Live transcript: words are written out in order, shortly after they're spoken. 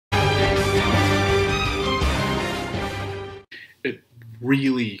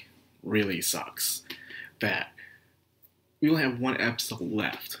really, really sucks that we only have one episode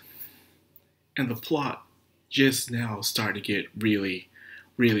left, and the plot just now started to get really,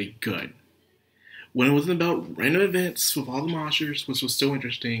 really good. When it wasn't about random events with all the monsters, which was still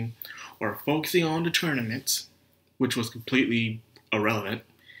interesting, or focusing on the tournament, which was completely irrelevant.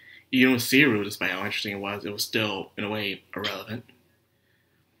 Even with Siru, despite how interesting it was still, in a way, irrelevant.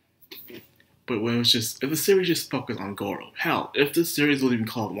 But when it was just, if the series just focused on Goro, hell, if the series was even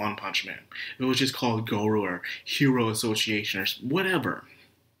called One Punch Man, if it was just called Goro or Hero Association or whatever,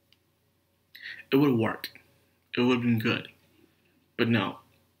 it would have worked. It would have been good. But no.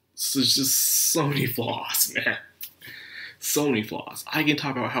 So there's just so many flaws, man. So many flaws. I can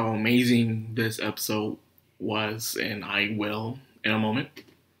talk about how amazing this episode was, and I will in a moment.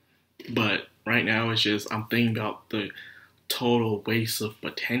 But right now, it's just, I'm thinking about the total waste of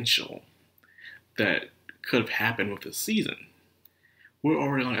potential that could have happened with this season. We're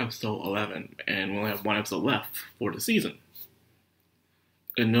already on episode 11, and we only have one episode left for the season.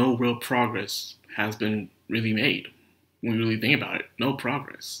 And no real progress has been really made. When we really think about it, no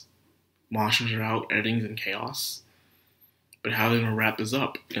progress. Monsters are out, everything's in chaos. But how are they going to wrap this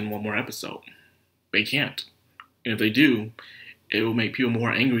up in one more episode? They can't. And if they do, it will make people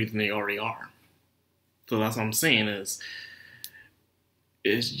more angry than they already are. So that's what I'm saying is,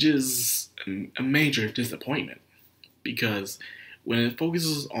 it's just a major disappointment. Because when it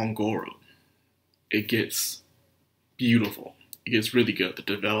focuses on Goro, it gets beautiful. It gets really good. The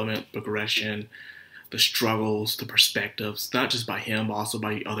development, progression, the struggles, the perspectives, not just by him, but also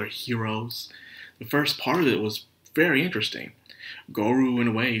by other heroes. The first part of it was very interesting. Goro, in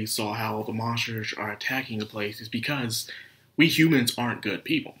a way, saw how the monsters are attacking the place is because we humans aren't good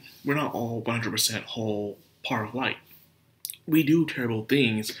people. We're not all 100% whole part of light. We do terrible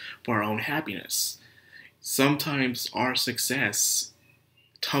things for our own happiness. Sometimes our success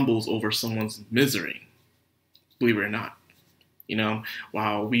tumbles over someone's misery, believe it or not. You know,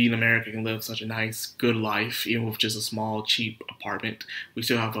 while we in America can live such a nice, good life, even with just a small, cheap apartment, we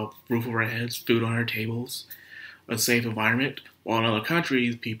still have a roof over our heads, food on our tables, a safe environment, while in other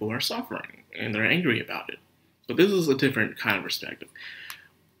countries, people are suffering, and they're angry about it. But this is a different kind of perspective.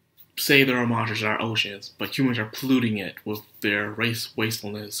 Say there are monsters in our oceans, but humans are polluting it with their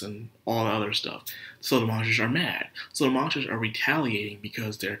wastefulness and all the other stuff. So the monsters are mad. So the monsters are retaliating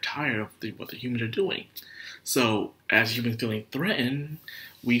because they're tired of what the humans are doing. So, as humans feeling threatened,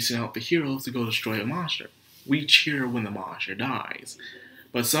 we send out the heroes to go destroy a monster. We cheer when the monster dies.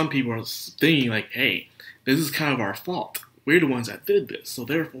 But some people are thinking like, hey, this is kind of our fault. We're the ones that did this, so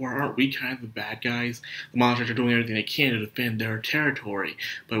therefore aren't we kind of the bad guys? The monsters are doing everything they can to defend their territory,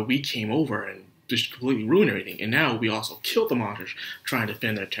 but we came over and just completely ruined everything. And now we also killed the monsters trying to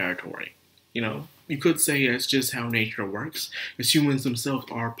defend their territory. You know, you could say it's just how nature works, because humans themselves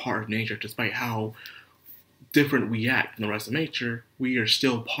are part of nature, despite how different we act from the rest of nature, we are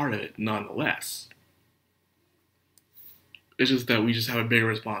still part of it nonetheless. It's just that we just have a bigger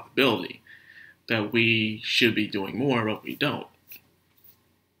responsibility, that we should be doing more, but we don't.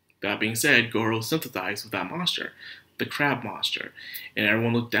 That being said, Goro sympathized with that monster, the crab monster, and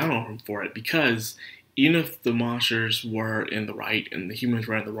everyone looked down on him for it because even if the monsters were in the right and the humans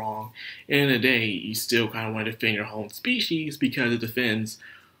were in the wrong, in the day, you still kind of want to defend your own species because it defends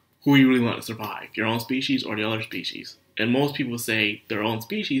who you really want to survive, your own species or the other species. And most people say their own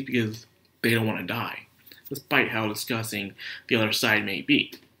species because they don't want to die, despite how disgusting the other side may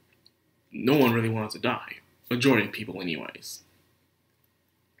be. No one really wants to die. Majority of people anyways.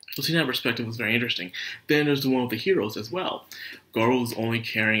 So seeing that perspective was very interesting. Then there's the one with the heroes as well. Goro's only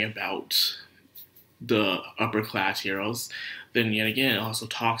caring about the upper class heroes. Then yet again, it also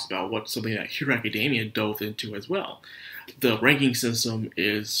talks about what something that Hero Academia dove into as well. The ranking system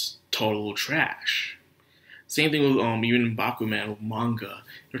is total trash. Same thing with even Bakuman manga.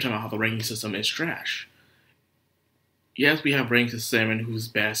 They're talking about how the ranking system is trash. Yes, we have ranking system and who's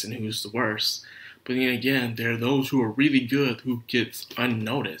best and who's the worst. But then again, there are those who are really good who gets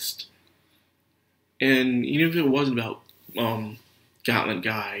unnoticed. And even if it wasn't about Gauntlet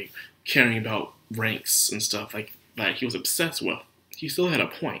Guy caring about ranks and stuff like that he was obsessed with, he still had a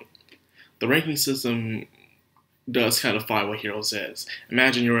point. The ranking system does kind of follow what Hero says.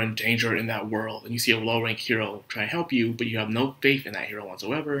 Imagine you're in danger in that world, and you see a low-ranked hero trying to help you, but you have no faith in that hero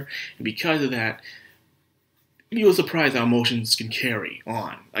whatsoever, and because of that, you're surprised how emotions can carry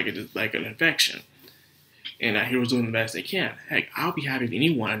on, like an infection. And that hero's doing the best they can. Heck, I'll be happy if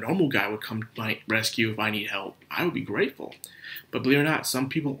anyone, a normal guy, would come to my rescue if I need help. I would be grateful. But believe it or not, some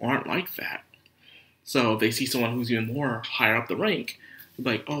people aren't like that. So if they see someone who's even more higher up the rank,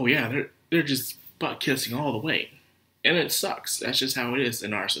 they're like, oh yeah, they're just butt kissing all the way. And it sucks. That's just how it is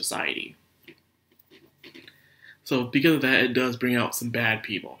in our society. So because of that, it does bring out some bad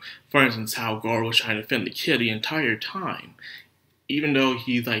people. For instance, how Goro was trying to defend the kid the entire time. Even though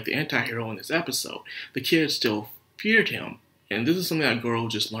he's like the anti-hero in this episode, the kid still feared him. And this is something that Goro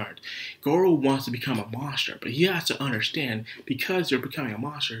just learned. Goro wants to become a monster, but he has to understand, because you're becoming a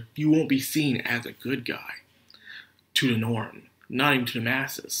monster, you won't be seen as a good guy to the norm, not even to the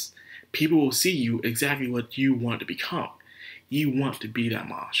masses. People will see you exactly what you want to become. You want to be that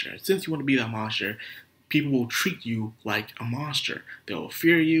monster. And since you want to be that monster, people will treat you like a monster. They'll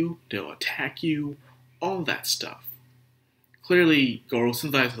fear you, they'll attack you, all that stuff. Clearly, Goro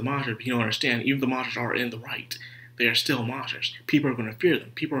sympathizes with the monster, but you don't understand, even if the monsters are in the right, they are still monsters. People are going to fear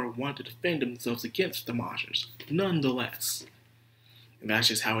them. People are want to defend themselves against the monsters, nonetheless. And that's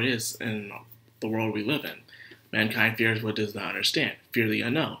just how it is in the world we live in. Mankind fears what it does not understand. Fear the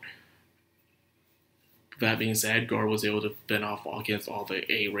unknown. That being said, Goro was able to fend off against all the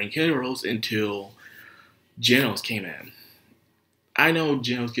A-rank heroes until Genos came in. I know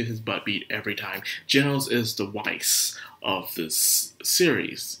Genos gets his butt beat every time. Genos is the Weiss of this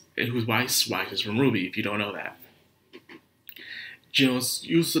series. And who's Weiss? Weiss is from Ruby, if you don't know that. Genos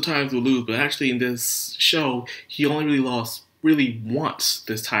used the times to lose, but actually in this show, he only really lost once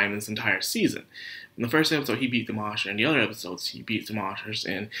this time in this entire season. In the first episode, he beat the monster. In the other episodes, he beats the monsters.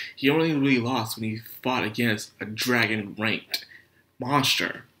 And he only really lost when he fought against a dragon-ranked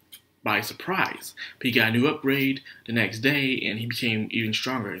monster by surprise. But he got a new upgrade the next day, and he became even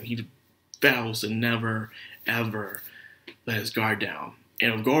stronger. And he vows to never, ever let his guard down.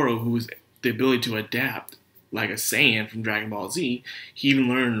 And with Goro, who's the ability to adapt like a Saiyan from Dragon Ball Z, he even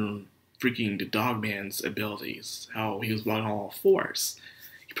learned freaking the Dogman's abilities, how he was walking on all fours.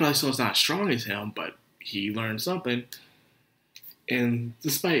 He probably still is not as strong as him, but he learned something. And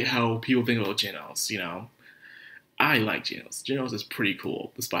despite how people think about Genos, you know, I like Genos. Genos is pretty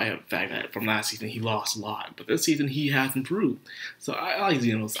cool, despite the fact that from last season he lost a lot. But this season he has improved. So I like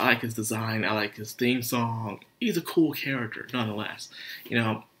Genos. I like his design. I like his theme song. He's a cool character, nonetheless. You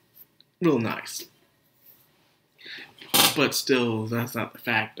know, real nice. But still, that's not the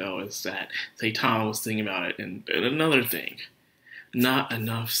fact, though, is that Saitama was thinking about it. And another thing, not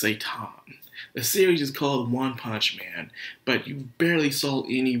enough Saitama. The series is called One Punch Man, but you barely saw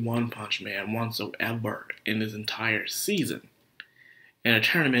any One Punch Man whatsoever in this entire season. In a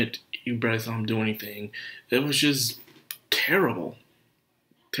tournament, you barely saw him do anything. It was just terrible.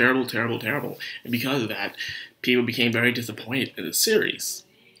 Terrible, terrible, terrible. And because of that, people became very disappointed in the series.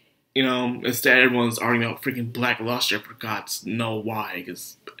 You know, instead everyone's arguing about freaking Black Luster for God's know why,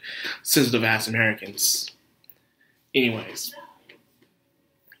 because sensitive-ass Americans. Anyways,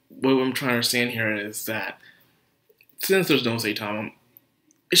 what I'm trying to understand here is that since there's no Saitama,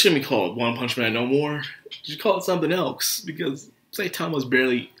 it shouldn't be called One Punch Man no more. You should call it something else, because Saitama's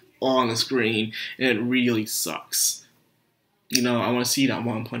barely on the screen, and it really sucks. You know, I want to see that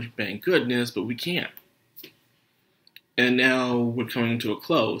One Punch Man goodness, but we can't. And now we're coming to a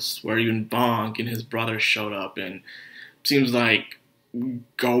close, where even Bonk and his brother showed up, and it seems like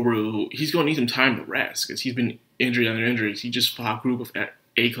Goro, he's going to need some time to rest, because he's been injury under injuries. He just fought a group of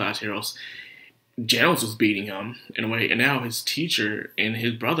A-class heroes. Genos was beating him, in a way, and now his teacher and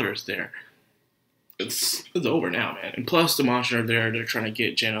his brother is there. It's over now, man. And plus, the monster there, they're trying to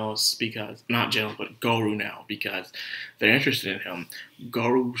get Genos because, not Genos, but Goro now, because they're interested in him.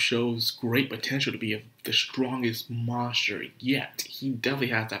 Goro shows great potential to be the strongest monster yet. He definitely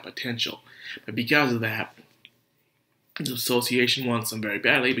has that potential. But because of that, the association wants him very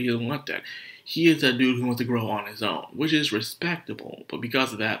badly, but he doesn't want that. He is that dude who wants to grow on his own, which is respectable. But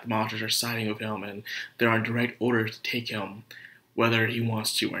because of that, the monsters are siding with him, and there are direct orders to take him whether he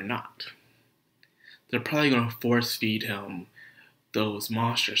wants to or not. They're probably going to force feed him those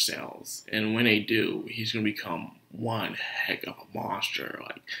monster cells. And when they do, he's going to become one heck of a monster.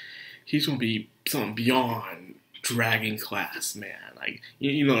 Like, he's going to be something beyond dragon class, man. Like,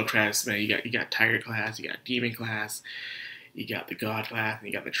 you know the class, man. You got tiger class, you got demon class, you got the god class, and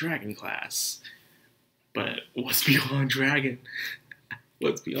you got the dragon class. But what's beyond dragon?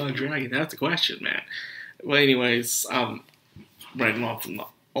 What's beyond dragon? That's the question, man. Well, anyways, writing off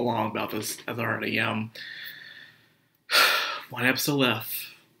along about this as I already am. One episode left,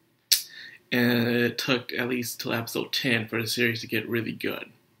 and it took at least till episode 10 for the series to get really good.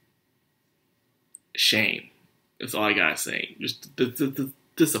 Shame. That's all I gotta say. Just the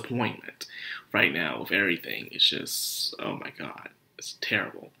disappointment right now with everything. It's just, oh my god, it's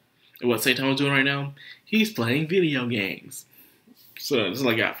terrible. And what Saitama's doing right now? He's playing video games. So that's all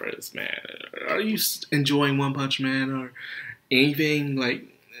I got for this, man. Are you enjoying One Punch Man or anything? Like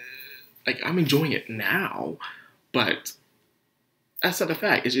I'm enjoying it now, But that's not a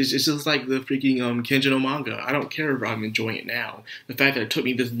fact. It's just like the freaking Kenjin no manga. I don't care if I'm enjoying it now. The fact that it took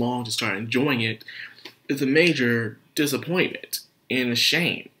me this long to start enjoying it is a major disappointment and a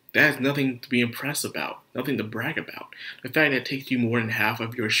shame. That has nothing to be impressed about, nothing to brag about. The fact that it takes you more than half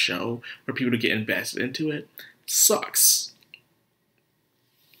of your show for people to get invested into it sucks.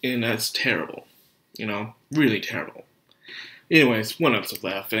 And that's terrible. You know, really terrible. Anyways, one episode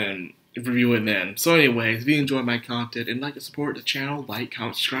left, and review it then. So anyways, if you enjoy my content and like to support the channel, like,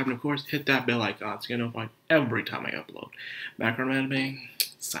 comment, subscribe, and of course, hit that bell icon so you get notified every time I upload. Background Anime,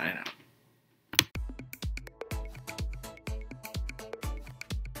 signing out.